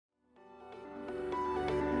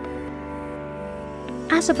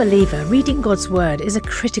As a believer, reading God's Word is a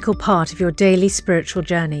critical part of your daily spiritual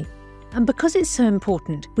journey. And because it's so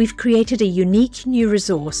important, we've created a unique new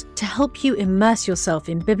resource to help you immerse yourself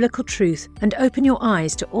in biblical truth and open your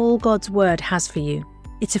eyes to all God's Word has for you.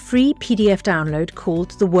 It's a free PDF download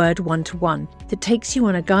called The Word 1-to-1 that takes you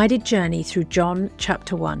on a guided journey through John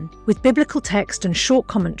chapter 1. With biblical text and short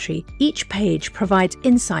commentary, each page provides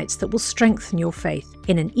insights that will strengthen your faith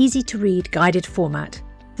in an easy-to-read guided format.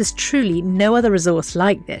 There's truly no other resource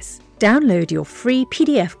like this. Download your free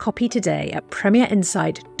PDF copy today at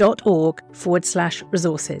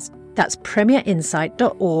premierinsight.org/resources. That's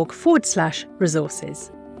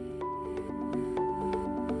premierinsight.org/resources.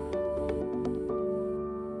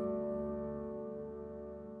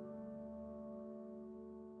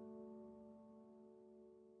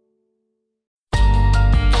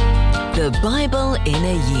 The Bible in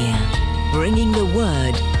a Year, bringing the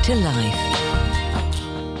Word to life.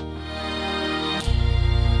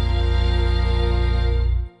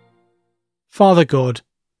 Father God,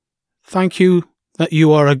 thank you that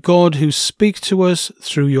you are a God who speaks to us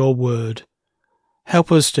through your word.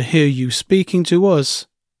 Help us to hear you speaking to us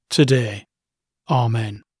today.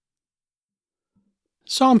 Amen.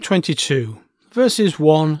 Psalm 22, verses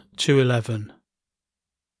 1 to 11.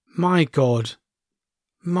 My God,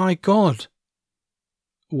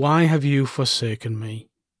 why have you forsaken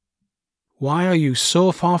me? Why are you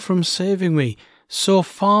so far from saving me, so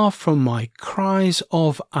far from my cries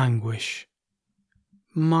of anguish?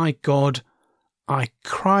 My God, I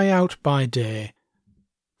cry out by day,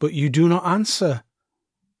 but you do not answer.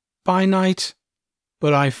 By night,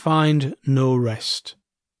 but I find no rest.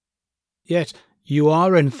 Yet you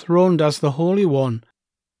are enthroned as the Holy One.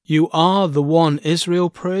 You are the one Israel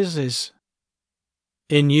praises.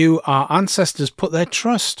 In you our ancestors put their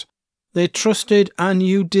trust. They trusted and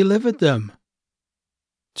you delivered them.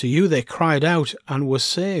 To you they cried out and were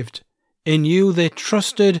saved. In you they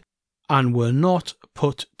trusted and were not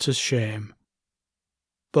put to shame.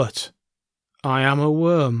 But I am a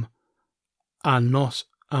worm and not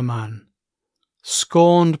a man,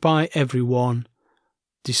 scorned by everyone,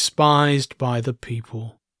 despised by the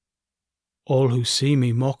people. All who see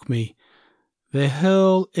me mock me. They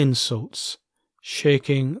hurl insults,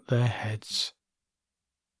 shaking their heads.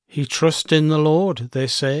 He trusts in the Lord, they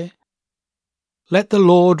say. Let the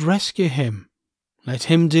Lord rescue him. Let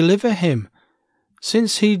him deliver him,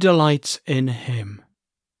 since he delights in him.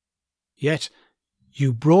 Yet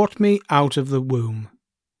you brought me out of the womb.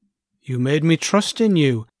 You made me trust in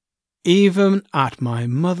you, even at my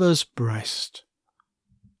mother's breast.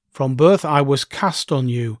 From birth I was cast on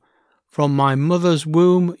you. From my mother's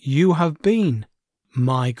womb you have been,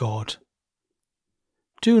 my God.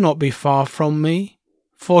 Do not be far from me,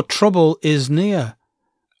 for trouble is near,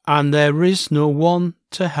 and there is no one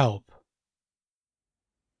to help.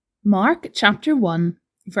 Mark chapter 1,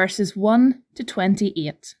 verses 1 to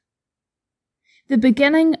 28. The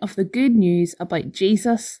beginning of the good news about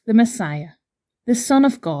Jesus the Messiah, the Son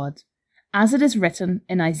of God, as it is written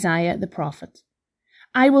in Isaiah the prophet.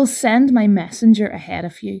 I will send my messenger ahead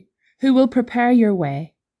of you, who will prepare your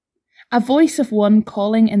way. A voice of one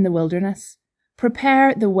calling in the wilderness,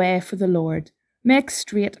 prepare the way for the Lord, make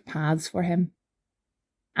straight paths for him.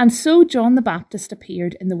 And so John the Baptist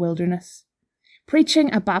appeared in the wilderness,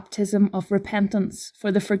 preaching a baptism of repentance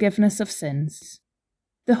for the forgiveness of sins.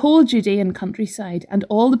 The whole Judean countryside and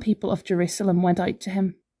all the people of Jerusalem went out to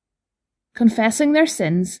him. Confessing their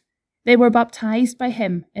sins, they were baptized by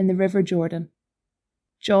him in the river Jordan.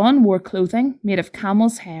 John wore clothing made of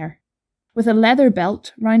camel's hair, with a leather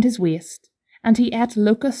belt round his waist, and he ate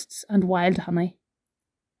locusts and wild honey.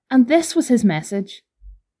 And this was his message: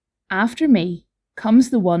 After me comes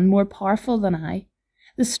the one more powerful than I,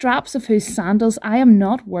 the straps of whose sandals I am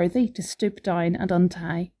not worthy to stoop down and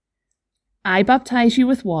untie. I baptize you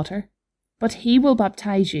with water, but he will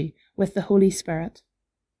baptize you with the Holy Spirit.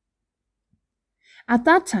 At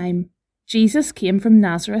that time, Jesus came from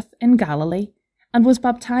Nazareth in Galilee and was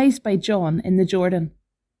baptized by John in the Jordan.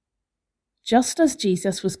 Just as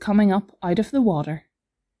Jesus was coming up out of the water,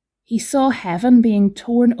 he saw heaven being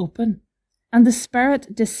torn open and the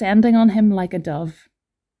Spirit descending on him like a dove.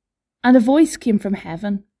 And a voice came from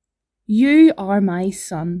heaven, You are my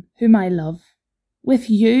Son, whom I love. With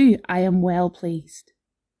you I am well pleased.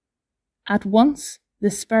 At once the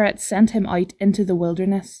Spirit sent him out into the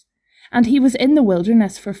wilderness, and he was in the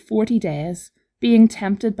wilderness for 40 days, being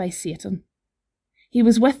tempted by Satan. He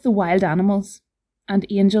was with the wild animals, and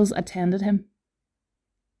angels attended him.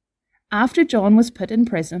 After John was put in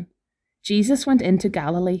prison, Jesus went into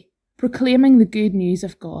Galilee, proclaiming the good news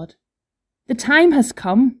of God. The time has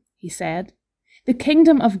come, he said. The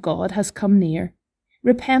kingdom of God has come near.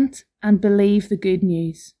 Repent and believe the good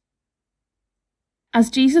news. As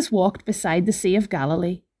Jesus walked beside the Sea of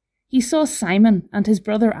Galilee, he saw Simon and his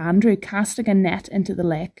brother Andrew casting a net into the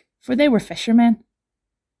lake, for they were fishermen.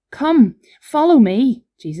 "Come, follow me,"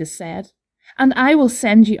 Jesus said, "and I will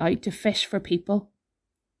send you out to fish for people."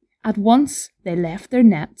 At once they left their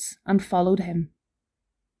nets and followed him.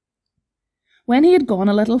 When he had gone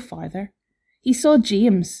a little farther, he saw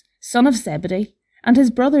James, son of Zebedee, and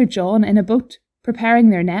his brother John in a boat, preparing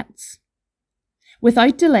their nets.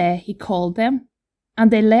 Without delay he called them,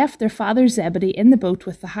 and they left their father Zebedee in the boat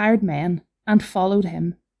with the hired men, and followed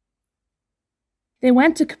him. They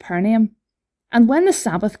went to Capernaum, and when the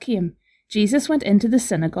Sabbath came, Jesus went into the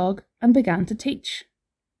synagogue and began to teach.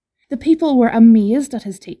 The people were amazed at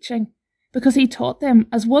his teaching, because he taught them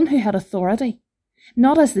as one who had authority,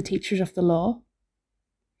 not as the teachers of the law.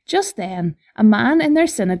 Just then, a man in their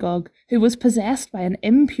synagogue who was possessed by an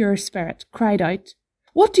impure spirit cried out,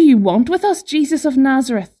 "What do you want with us, Jesus of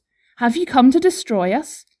Nazareth? Have you come to destroy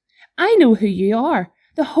us? I know who you are,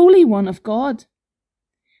 the Holy One of God."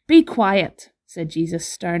 "Be quiet," said Jesus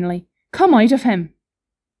sternly. "Come out of him."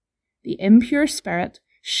 The impure spirit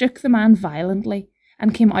shook the man violently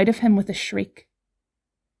and came out of him with a shriek.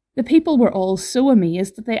 The people were all so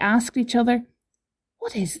amazed that they asked each other,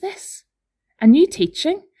 "What is this? A new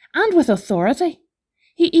teaching, and with authority.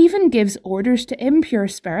 He even gives orders to impure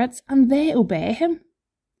spirits, and they obey him."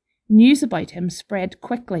 News about him spread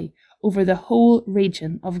quickly over the whole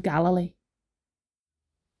region of Galilee.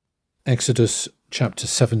 Exodus chapter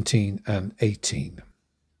 17 and 18.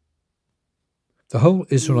 The whole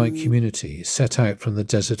Israelite community set out from the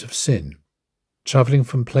desert of Sin, travelling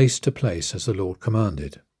from place to place as the Lord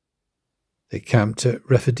commanded. They camped at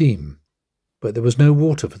Rephidim, but there was no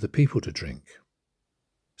water for the people to drink.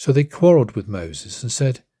 So they quarrelled with Moses and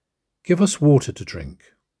said, "Give us water to drink."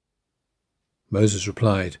 Moses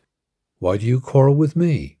replied, "Why do you quarrel with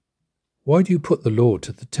me? Why do you put the Lord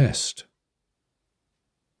to the test?"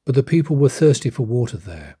 But the people were thirsty for water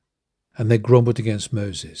there, and they grumbled against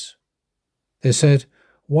Moses. They said,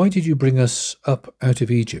 "Why did you bring us up out of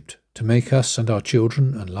Egypt to make us and our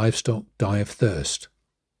children and livestock die of thirst?"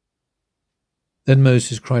 Then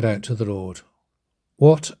Moses cried out to the Lord,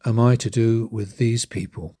 "What am I to do with these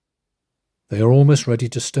people? They are almost ready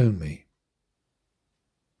to stone me."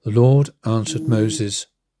 The Lord answered Moses,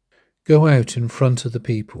 "Go out in front of the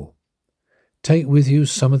people. Take with you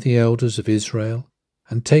some of the elders of Israel,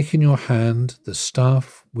 and take in your hand the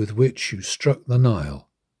staff with which you struck the Nile,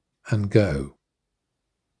 and go.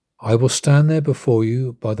 I will stand there before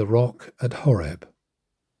you by the rock at Horeb.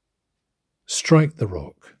 Strike the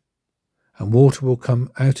rock, and water will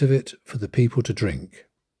come out of it for the people to drink."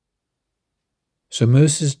 So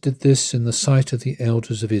Moses did this in the sight of the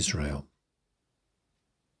elders of Israel.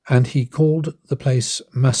 And he called the place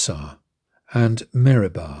Massah and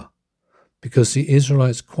Meribah, because the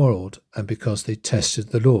Israelites quarrelled and because they tested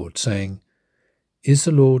the Lord, saying, "Is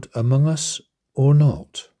the Lord among us or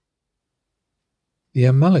not?" The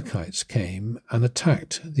Amalekites came and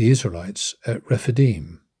attacked the Israelites at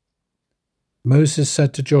Rephidim. Moses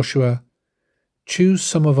said to Joshua, "Choose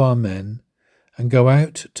some of our men and go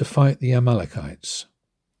out to fight the Amalekites.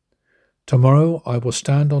 Tomorrow I will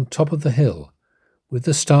stand on top of the hill with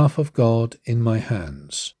the staff of God in my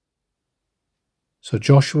hands." So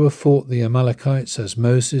Joshua fought the Amalekites as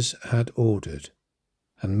Moses had ordered,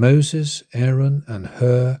 and Moses, Aaron, and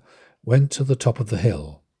Hur went to the top of the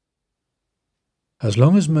hill. As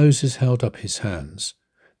long as Moses held up his hands,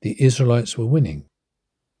 the Israelites were winning,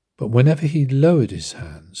 but whenever he lowered his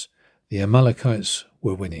hands, the Amalekites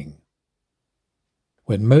were winning.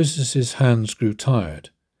 When Moses' hands grew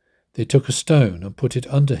tired, they took a stone and put it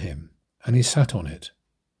under him, and he sat on it.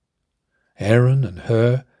 Aaron and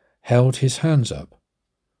Hur held his hands up,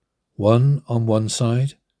 one on one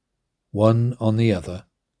side, one on the other,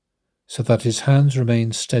 so that his hands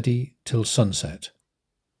remained steady till sunset.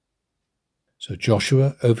 So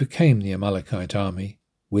Joshua overcame the Amalekite army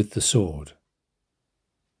with the sword.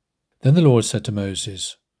 Then the Lord said to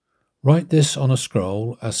Moses, "Write this on a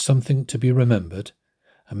scroll as something to be remembered,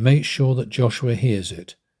 and make sure that Joshua hears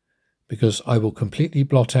it, because I will completely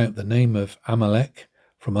blot out the name of Amalek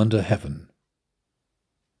from under heaven."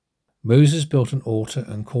 Moses built an altar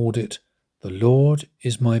and called it, "The Lord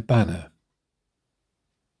is my banner."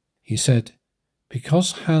 He said,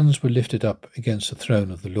 "Because hands were lifted up against the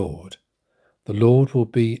throne of the Lord will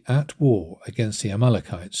be at war against the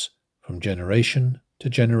Amalekites from generation to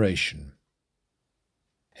generation."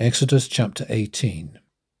 Exodus chapter 18.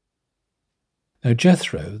 Now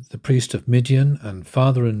Jethro, the priest of Midian and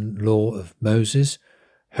father-in-law of Moses,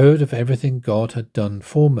 heard of everything God had done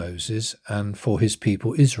for Moses and for his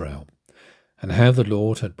people Israel, and how the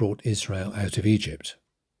Lord had brought Israel out of Egypt.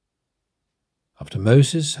 After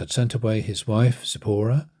Moses had sent away his wife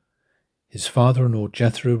Zipporah, his father-in-law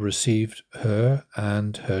Jethro received her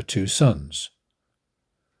and her 2 sons.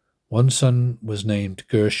 One son was named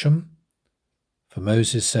Gershom, for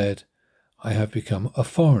Moses said, "I have become a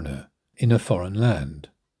foreigner in a foreign land."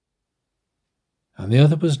 And the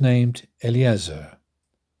other was named Eleazar,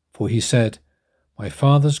 for he said, "My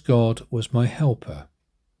father's God was my helper.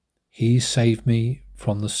 He saved me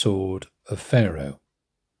from the sword of Pharaoh."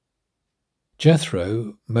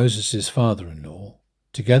 Jethro, Moses' father-in-law,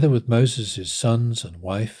 together with Moses' sons and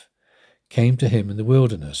wife, came to him in the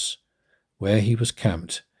wilderness, where he was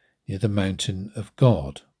camped near the mountain of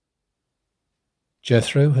God.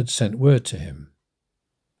 Jethro had sent word to him,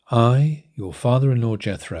 "I, your father-in-law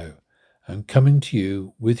Jethro, am coming to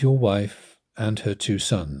you with your wife and her 2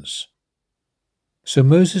 sons." So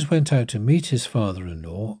Moses went out to meet his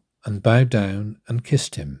father-in-law and bowed down and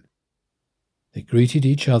kissed him. They greeted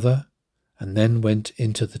each other and then went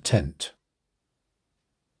into the tent.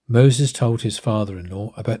 Moses told his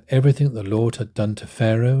father-in-law about everything the Lord had done to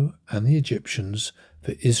Pharaoh and the Egyptians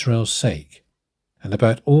for Israel's sake, and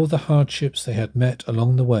about all the hardships they had met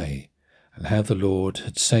along the way, and how the Lord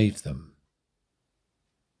had saved them.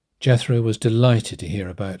 Jethro was delighted to hear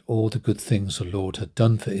about all the good things the Lord had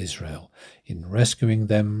done for Israel in rescuing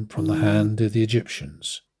them from the hand of the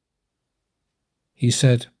Egyptians. He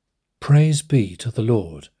said, "Praise be to the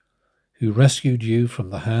Lord, who rescued you from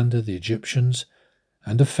the hand of the Egyptians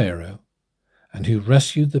and of Pharaoh, and who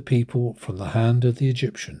rescued the people from the hand of the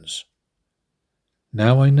Egyptians.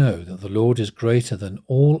 Now I know that the Lord is greater than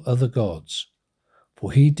all other gods,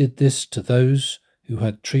 for he did this to those who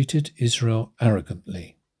had treated Israel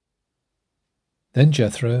arrogantly." Then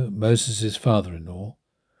Jethro, Moses' father-in-law,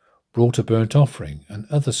 brought a burnt offering and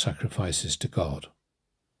other sacrifices to God.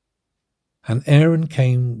 And Aaron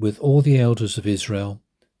came with all the elders of Israel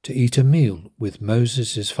to eat a meal with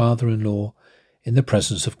Moses' father-in-law in the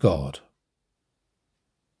presence of God.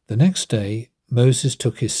 The next day Moses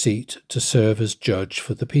took his seat to serve as judge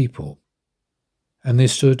for the people, and they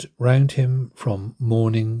stood round him from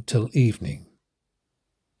morning till evening.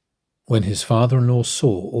 When his father-in-law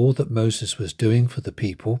saw all that Moses was doing for the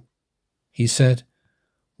people, he said,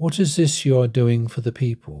 "What is this you are doing for the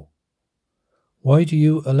people? Why do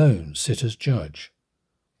you alone sit as judge,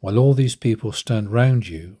 while all these people stand round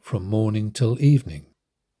you from morning till evening?"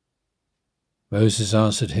 Moses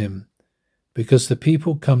answered him, "Because the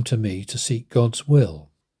people come to me to seek God's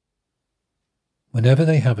will. Whenever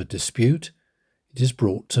they have a dispute, it is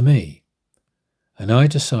brought to me, and I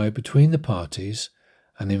decide between the parties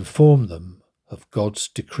and inform them of God's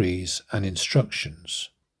decrees and instructions."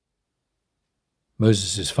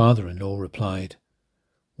 Moses' father-in-law replied,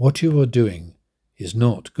 "What you are doing is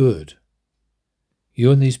not good.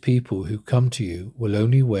 You and these people who come to you will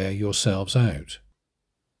only wear yourselves out.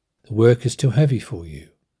 The work is too heavy for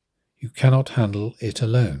you. You cannot handle it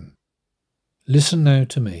alone. Listen now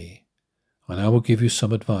to me, and I will give you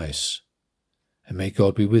some advice, and may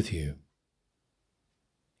God be with you.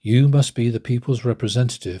 You must be the people's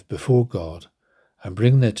representative before God and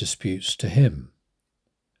bring their disputes to him.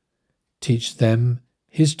 Teach them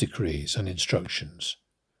his decrees and instructions,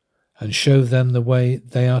 and show them the way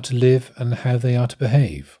they are to live and how they are to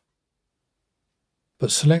behave.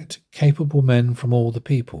 But select capable men from all the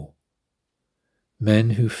people,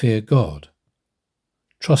 men who fear God,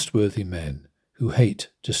 trustworthy men who hate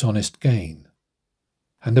dishonest gain,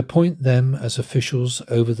 and appoint them as officials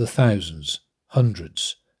over the thousands,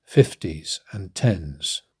 hundreds, 50s, and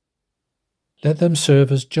 10s. Let them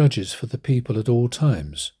serve as judges for the people at all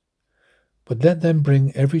times, but let them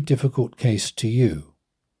bring every difficult case to you.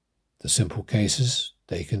 The simple cases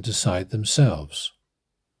they can decide themselves.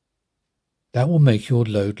 That will make your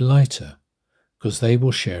load lighter, because they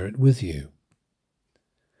will share it with you.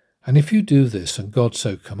 And if you do this and God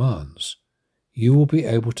so commands, you will be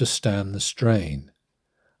able to stand the strain,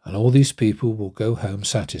 and all these people will go home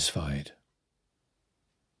satisfied."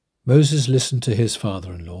 Moses listened to his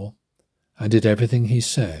father-in-law and did everything he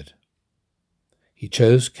said. He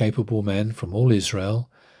chose capable men from all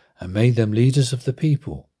Israel and made them leaders of the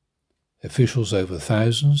people, officials over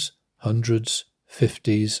thousands, hundreds,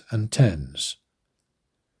 50s, and 10s.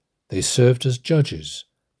 They served as judges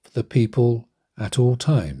for the people at all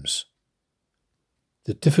times.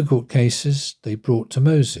 The difficult cases they brought to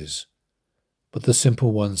Moses, but the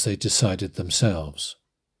simple ones they decided themselves.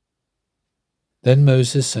 Then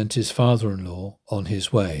Moses sent his father-in-law on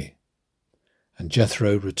his way, and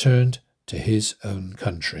Jethro returned to his own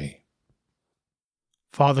country.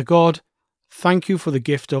 Father God, thank you for the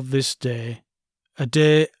gift of this day, a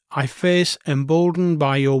day I face emboldened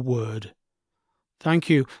by your word. Thank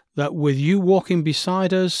you that with you walking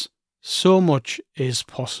beside us, so much is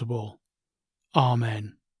possible.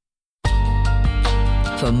 Amen.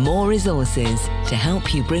 For more resources to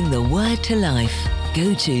help you bring the word to life,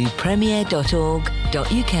 go to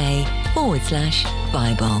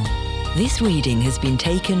premier.org.uk/Bible. This reading has been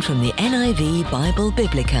taken from the NIV Bible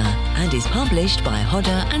Biblica and is published by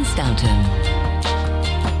Hodder and Stoughton.